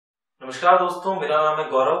नमस्कार दोस्तों, मेरा नाम है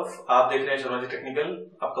गौरव। आप देख रहे हैं शर्मा जी टेक्निकल।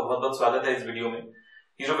 आपका बहुत बहुत स्वागत है इस वीडियो में।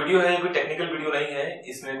 ये जो वीडियो है ये कोई टेक्निकल वीडियो नहीं है।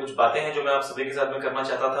 इसमें कुछ बातें हैं जो मैं आप सभी के साथ में करना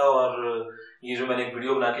चाहता था, और ये जो मैंने एक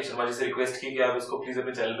वीडियो बना के शर्मा जी से रिक्वेस्ट की कि आप इसको प्लीज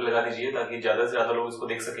अपने चैनल पे लगा दीजिए ताकि ज्यादा से ज्यादा लोग इसको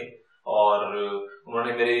देख सकें, और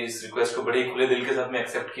उन्होंने मेरे इस रिक्वेस्ट को बड़े खुले दिल के साथ में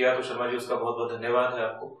एक्सेप्ट किया। तो शर्मा जी, उसका बहुत बहुत धन्यवाद है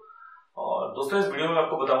आपको। और दोस्तों, इस वीडियो में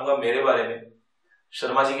आपको बताऊंगा मेरे बारे में,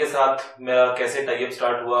 शर्मा जी के साथ मेरा कैसे टाई अप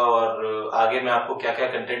स्टार्ट हुआ, और आगे मैं आपको क्या क्या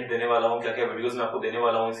कंटेंट देने वाला हूँ, क्या क्या वीडियोस मैं आपको देने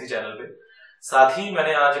वाला हूँ इसी चैनल पे। साथ ही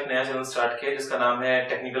मैंने आज एक नया चैनल स्टार्ट किया जिसका नाम है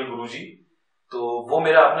टेक्निकल गुरुजी। तो वो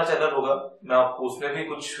मेरा अपना चैनल होगा। मैं आपको उसमें भी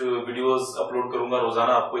कुछ वीडियोस अपलोड करूंगा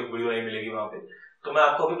रोजाना। आपको एक वीडियो नहीं मिलेगी वहां पे। तो मैं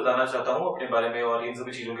आपको अभी बताना चाहता हूँ अपने बारे में और इन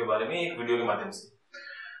सभी चीजों के बारे में एक वीडियो के माध्यम से।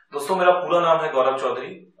 दोस्तों, मेरा पूरा नाम है गौरव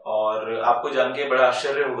चौधरी, और आपको जान के बड़ा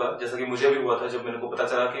आश्चर्य होगा, जैसा कि मुझे भी हुआ था जब मेरे को पता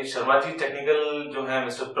चला कि शर्मा जी टेक्निकल जो है,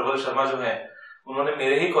 मिस्टर प्रबल शर्मा जो है, उन्होंने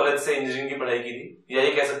मेरे ही कॉलेज से इंजीनियरिंग की पढ़ाई की थी। या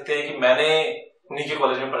ये कह सकते हैं कि मैंने उन्हीं के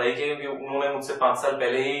कॉलेज में पढ़ाई की, क्योंकि उन्होंने मुझसे 5 साल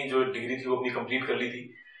पहले ही जो डिग्री थी वो अपनी कंप्लीट कर ली थी।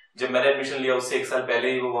 जब मैंने एडमिशन लिया उससे 1 साल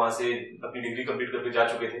पहले ही वो वहां से अपनी डिग्री कंप्लीट करके जा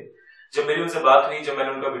चुके थे। जब मेरी उनसे बात हुई, जब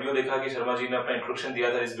मैंने उनका वीडियो देखा कि शर्मा जी ने अपना इंट्रोडक्शन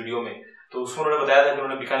दिया था इस वीडियो में, तो उसमें उन्होंने बताया था कि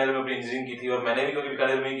उन्होंने बीकानेर में अपनी इंजीनियरिंग की थी, और मैंने भी क्योंकि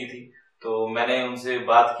बीकानेर में ही की थी। तो मैंने उनसे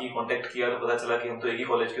बात की, कांटेक्ट किया, तो पता चला कि हम तो एक ही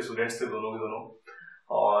कॉलेज के स्टूडेंट्स थे दोनों के दोनों।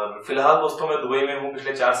 और फिलहाल दोस्तों मैं दुबई में हूँ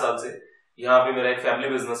पिछले 4 साल से। यहाँ पे मेरा एक फैमिली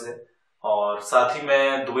बिजनेस है, और साथ ही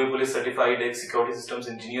मैं दुबई पुलिस सर्टिफाइड एक सिक्योरिटी सिस्टम्स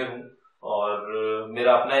इंजीनियर हूँ। और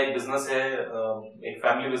मेरा अपना एक बिजनेस है, एक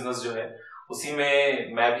फैमिली बिजनेस जो है, उसी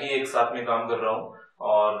में मैं भी एक साथ में काम कर रहा हूँ।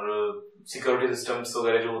 और सिक्योरिटी सिस्टम्स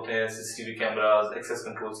वगैरह जो होते हैं, CCTV cameras, access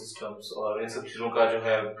control systems और इन सब चीजों का जो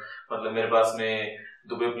है, मतलब मेरे पास में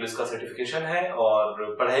दुबई पुलिस का सर्टिफिकेशन है।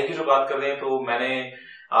 और पढ़ाई की जो बात कर रहे हैं, तो मैंने,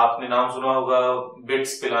 आपने नाम सुना होगा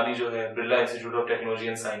बिट्स पिलानी जो है, Birla institute of technology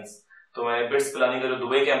and science. तो मैंने बिट्स पिलानी का जो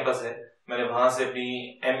दुबई कैंपस है, मैंने वहां से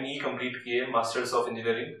अपनी ME कंप्लीट की है, मास्टर्स ऑफ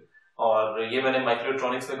इंजीनियरिंग, और ये मैंने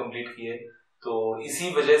माइक्रोइलेक्ट्रॉनिक्स में कंप्लीट की है। तो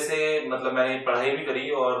इसी वजह से मतलब मैंने पढ़ाई भी करी,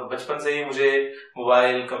 और बचपन से ही मुझे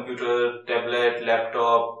mobile, computer, tablet,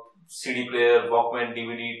 laptop, CD player, Walkman,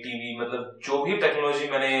 DVD, TV, मतलब जो भी टेक्नोलॉजी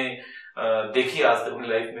मैंने देखी आज तक अपनी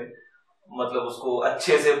लाइफ में, मतलब उसको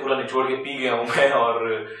अच्छे से पूरा निचोड़ के पी गया हूं मैं।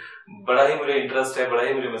 और बड़ा ही मुझे इंटरेस्ट है, बड़ा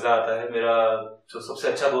ही मुझे मजा आता है। मेरा जो सबसे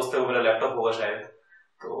अच्छा दोस्त है वो मेरा लैपटॉप होगा शायद।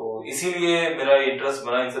 तो इसीलिए मेरा इंटरेस्ट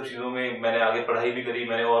बना इन सब चीजों में। मैंने आगे पढ़ाई भी करी,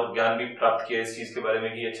 मैंने और ज्ञान भी प्राप्त किया इस चीज के बारे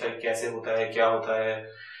में कि अच्छा कैसे होता है, क्या होता है।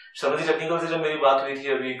 शर्मा जी टेक्निकल से जब मेरी बात हुई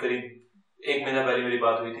थी, अभी करीब 1 महीना पहले मेरी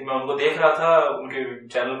बात हुई थी, मैं उनको देख रहा था उनके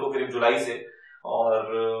चैनल को करीब जुलाई से, और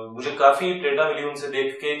मुझे काफी प्रेरणा मिली उनसे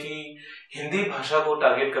देख के कि हिंदी भाषा को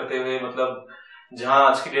टारगेट करते हुए, मतलब जहां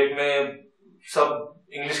आज की डेट में सब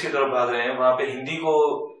इंग्लिश की तरफ भाग रहे हैं, वहां पे हिंदी को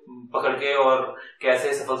पकड़ के और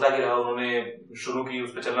कैसे सफलता की राह उन्होंने शुरू की,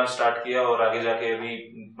 उस पर चलना स्टार्ट किया, और आगे जाके अभी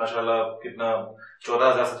माशाल्लाह कितना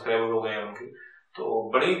 14,000 सब्सक्राइबर हो गए हैं उनके। तो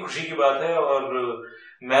बड़ी खुशी की बात है। और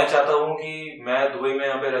मैं चाहता हूं कि मैं दुबई में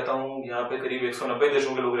यहाँ पे रहता हूँ, यहाँ पे करीब 190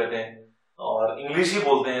 देशों के लोग रहते हैं, और इंग्लिश ही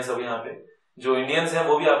बोलते हैं सब यहाँ पे। जो इंडियंस हैं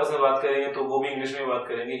वो भी आपस में बात करेंगे तो वो भी इंग्लिश में बात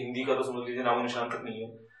करेंगे, हिंदी का तो समझ लीजिए नामो निशान तक नहीं है।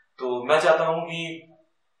 तो मैं चाहता हूं कि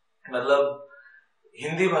मतलब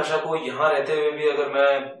हिंदी भाषा को यहाँ रहते हुए भी अगर मैं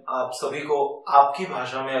आप सभी को आपकी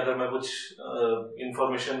भाषा में अगर मैं कुछ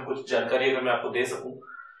इंफॉर्मेशन, कुछ जानकारी अगर मैं आपको दे सकूं,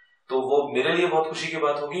 तो वो मेरे लिए बहुत खुशी की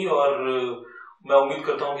बात होगी, और मैं उम्मीद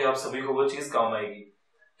करता हूं कि आप सभी को वो चीज काम आएगी।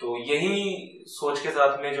 तो यही सोच के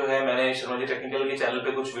साथ में जो है, मैंने शर्मा जी टेक्निकल के चैनल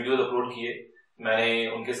पे कुछ वीडियोस अपलोड किए। मैंने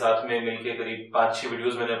उनके साथ में मिलकर करीब 5-6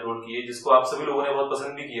 वीडियोस मैंने अपलोड किए, जिसको आप सभी लोगों ने बहुत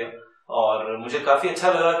पसंद भी किया। और मुझे काफी अच्छा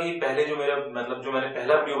लगा कि पहले जो मेरा, मतलब जो मैंने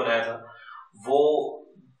पहला वीडियो बनाया था, वो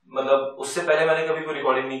मतलब उससे पहले मैंने कभी कोई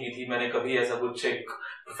रिकॉर्डिंग नहीं की थी। मैंने कभी ऐसा कुछ एक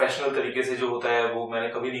प्रोफेशनल तरीके से जो होता है वो मैंने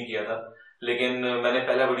कभी नहीं किया था। लेकिन मैंने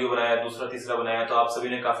पहला वीडियो बनाया, दूसरा, तीसरा बनाया, तो आप सभी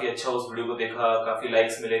ने काफी अच्छा उस वीडियो को देखा, काफी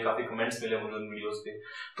लाइक्स मिले, काफी कमेंट्स मिले मुझे उन वीडियोस पे।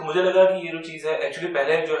 तो मुझे लगा कि ये जो चीज है, एक्चुअली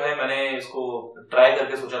पहले जो है मैंने इसको ट्राई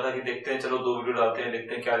करके सोचा था कि देखते हैं, चलो 2 वीडियो डालते हैं,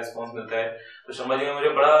 देखते हैं क्या रिस्पॉन्स मिलता है। तो शर्मा जी ने मुझे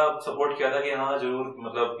बड़ा सपोर्ट किया था कि हाँ जरूर,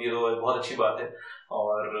 मतलब ये तो बहुत अच्छी बात है।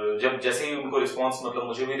 और जब जैसे ही उनको रिस्पॉन्स, मतलब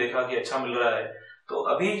मुझे भी देखा कि अच्छा मिल रहा है, तो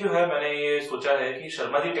अभी जो है मैंने ये सोचा है कि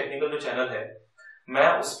शर्मा जी टेक्निकल जो चैनल है, मैं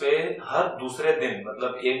उस पे हर दूसरे दिन,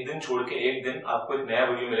 मतलब एक दिन छोड़ के एक दिन आपको एक नया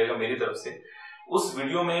वीडियो मिलेगा मेरी तरफ से। उस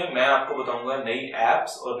वीडियो में मैं आपको बताऊंगा नई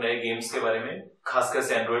एप्स और नए गेम्स के बारे में, खासकर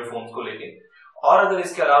से एंड्रॉइड फोन को लेके। और अगर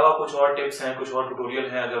इसके अलावा कुछ और टिप्स हैं, कुछ और ट्यूटोरियल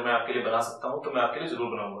हैं, अगर मैं आपके लिए बना सकता हूं तो मैं आपके लिए जरूर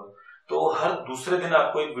बनाऊंगा। तो हर दूसरे दिन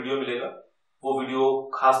आपको एक वीडियो मिलेगा। वो वीडियो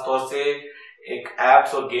खास तौर से एक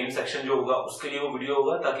एप्स और गेम सेक्शन जो होगा उसके लिए वो वीडियो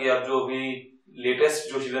होगा, ताकि आप जो अभी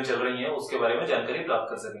लेटेस्ट जो चीजें चल रही हैं उसके बारे में जानकारी प्राप्त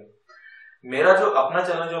कर सकें। मेरा जो अपना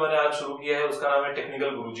चैनल जो मैंने आज शुरू किया है उसका नाम है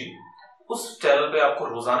टेक्निकल गुरुजी। उस चैनल पे आपको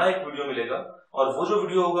रोजाना एक वीडियो मिलेगा, और वो जो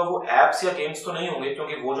वीडियो होगा वो एप्स या गेम्स तो नहीं होंगे,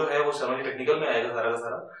 क्योंकि वो जो है वो शर्मा जी टेक्निकल में आएगा सारा का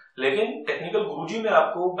सारा। लेकिन टेक्निकल गुरुजी में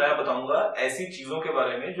आपको मैं बताऊंगा ऐसी चीजों के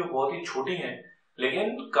बारे में जो बहुत ही छोटी हैं,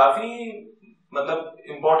 लेकिन काफी मतलब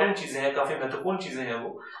इंपॉर्टेंट चीजें हैं, काफी महत्वपूर्ण चीजें हैं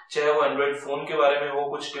वो। चाहे वो एंड्रॉइड फोन के बारे में हो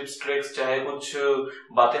कुछ टिप्स ट्रिक्स, चाहे कुछ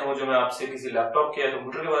बातें हो जो मैं आपसे किसी लैपटॉप के या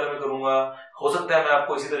कंप्यूटर के बारे में करूंगा। हो सकता है मैं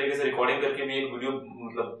आपको इसी तरीके से रिकॉर्डिंग करके भी एक वीडियो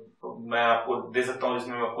मतलब मैं आपको दे सकता हूँ,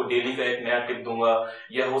 जिसमें मैं आपको डेली का एक नया टिप दूंगा।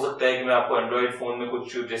 या हो सकता है कि मैं आपको एंड्रॉइड फोन में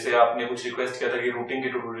कुछ, जैसे आपने कुछ रिक्वेस्ट किया था कि रूटिंग के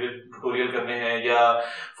ट्यूटोरियल करने हैं, या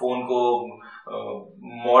फोन को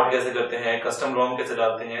मॉड कैसे करते हैं, कस्टम रोम कैसे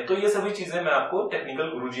डालते हैं, तो ये सभी चीजें मैं आपको टेक्निकल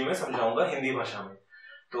गुरुजी में समझाऊंगा हिंदी भाषा में।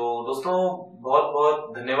 तो दोस्तों बहुत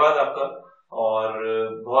बहुत धन्यवाद आपका, और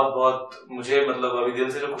बहुत बहुत मुझे मतलब अभी दिल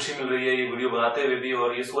से जो खुशी मिल रही है ये वीडियो बनाते हुए भी,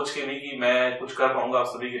 और ये सोच के भी कि मैं कुछ कर पाऊंगा आप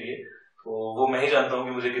सभी के लिए, तो वो मैं ही जानता हूँ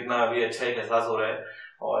कि मुझे कितना अभी अच्छा एक एहसास हो रहा है।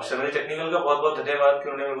 और शर्मा जी टेक्निकल का बहुत बहुत धन्यवाद कि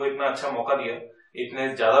उन्होंने मेरे को इतना अच्छा मौका दिया इतने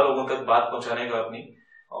ज्यादा लोगों तक बात पहुंचाने का अपनी।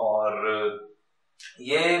 और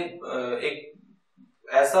ये एक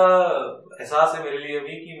ऐसा एहसास है मेरे लिए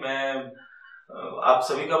भी कि मैं आप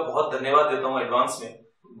सभी का बहुत धन्यवाद देता हूँ एडवांस में।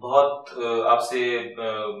 बहुत आपसे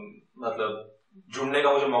मतलब जुड़ने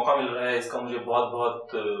का मुझे मौका मिल रहा है, इसका मुझे बहुत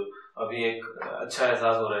बहुत अभी एक अच्छा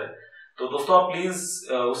एहसास हो रहा है। तो दोस्तों आप प्लीज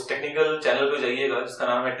उस टेक्निकल चैनल पे जाइएगा जिसका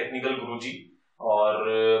नाम है टेक्निकल गुरुजी, और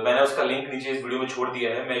मैंने उसका लिंक नीचे इस वीडियो में छोड़ दिया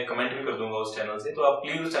है, मैं एक कमेंट भी कर दूंगा उस चैनल से। तो आप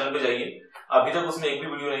प्लीज उस चैनल पे जाइए, अभी तक उसमें एक भी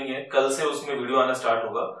वीडियो नहीं है, कल से उसमें वीडियो आना स्टार्ट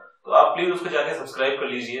होगा, तो आप प्लीज उसको जाके सब्सक्राइब कर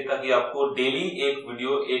लीजिए, ताकि आपको डेली एक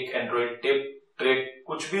वीडियो, एक एंड्रॉइड टिप ट्रिक,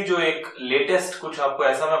 कुछ भी जो एक लेटेस्ट कुछ आपको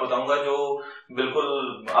ऐसा मैं बताऊंगा जो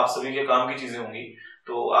बिल्कुल आप सभी के काम की चीजें होंगी।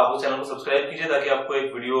 तो आप उस चैनल को सब्सक्राइब कीजिए ताकि आपको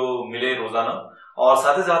एक वीडियो मिले रोजाना, और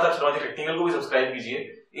साथ ही साथ आप शर्मा जी टेक्निकल को भी सब्सक्राइब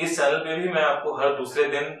कीजिए। इस चैनल पे भी मैं आपको हर दूसरे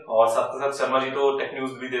दिन, और साथ ही साथ शर्मा जी तो टेक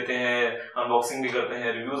न्यूज भी देते हैं, अनबॉक्सिंग भी करते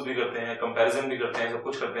हैं, रिव्यूज भी करते हैं, कंपैरिजन भी करते हैं, सब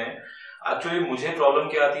कुछ करते हैं। एक्चुअली मुझे प्रॉब्लम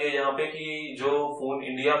क्या आती है यहाँ पे कि जो फोन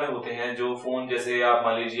इंडिया में होते हैं, जो फोन जैसे आप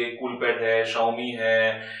मान लीजिए कूल पैड है, शाओमी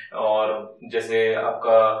है, और जैसे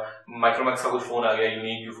आपका माइक्रोमैक्स का कुछ फोन आ गया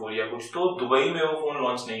यूनिक यूफोरिया कुछ, तो दुबई में वो फोन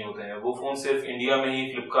लॉन्च नहीं होते हैं। वो फोन सिर्फ इंडिया में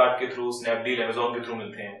ही फ्लिपकार्ट के थ्रू, स्नैपडील, अमेजोन के थ्रू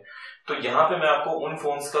मिलते हैं। तो यहाँ पे मैं आपको उन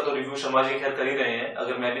फोन्स का तो रिव्यू शर्मा जी खैर कर ही रहे हैं,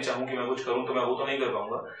 अगर मैं भी चाहूँ कि मैं कुछ करूँ तो मैं वो तो नहीं कर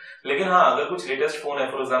पाऊंगा। लेकिन हाँ, अगर कुछ लेटेस्ट फोन है,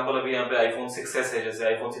 फॉर एग्जाम्पल अभी यहाँ पे आईफोन 6s है, जैसे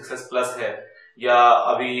आईफोन 6s प्लस है, या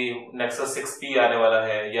अभी नेक्सस 6P आने वाला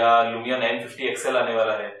है, या लुमिया 950 XL आने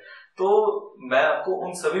वाला है, तो मैं आपको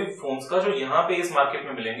उन सभी फोन्स का जो यहाँ पे इस मार्केट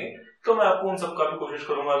में मिलेंगे, तो मैं आपको उन सबका भी कोशिश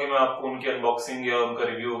करूंगा कि मैं आपको उनकी अनबॉक्सिंग या उनका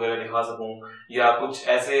रिव्यू वगैरह दिखा सकूं, या कुछ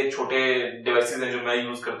ऐसे छोटे डिवाइसेस हैं जो मैं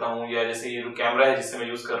यूज करता हूं, या जैसे ये जो कैमरा है जिससे मैं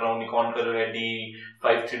यूज कर रहा हूँ, निकॉन का जो है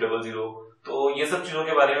D5300, तो ये सब चीजों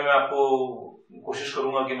के बारे में मैं आपको कोशिश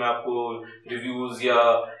करूंगा कि मैं आपको रिव्यूज या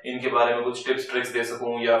इनके बारे में कुछ टिप्स ट्रिक्स दे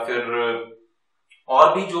सकूं, या फिर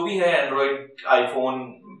और भी जो भी है, Android, iPhone,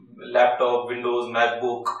 laptop, Windows,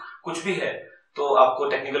 MacBook, कुछ भी है, तो आपको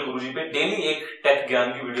टेक्निकल गुरुजी पे डेली एक टेक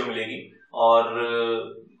ज्ञान की वीडियो मिलेगी। और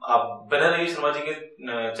आप बने रहिए शर्मा जी के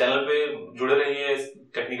चैनल पे, जुड़े रहिए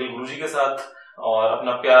टेक्निकल गुरुजी के साथ, और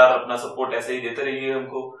अपना प्यार, अपना सपोर्ट ऐसे ही देते रहिए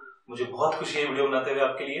हमको। मुझे बहुत खुशी है वीडियो बनाते हुए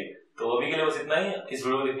आपके लिए। तो अभी के लिए बस इतना ही। इस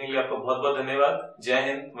वीडियो को देखने के लिए आपका बहुत बहुत धन्यवाद। जय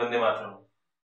हिंद, वंदे मातरम।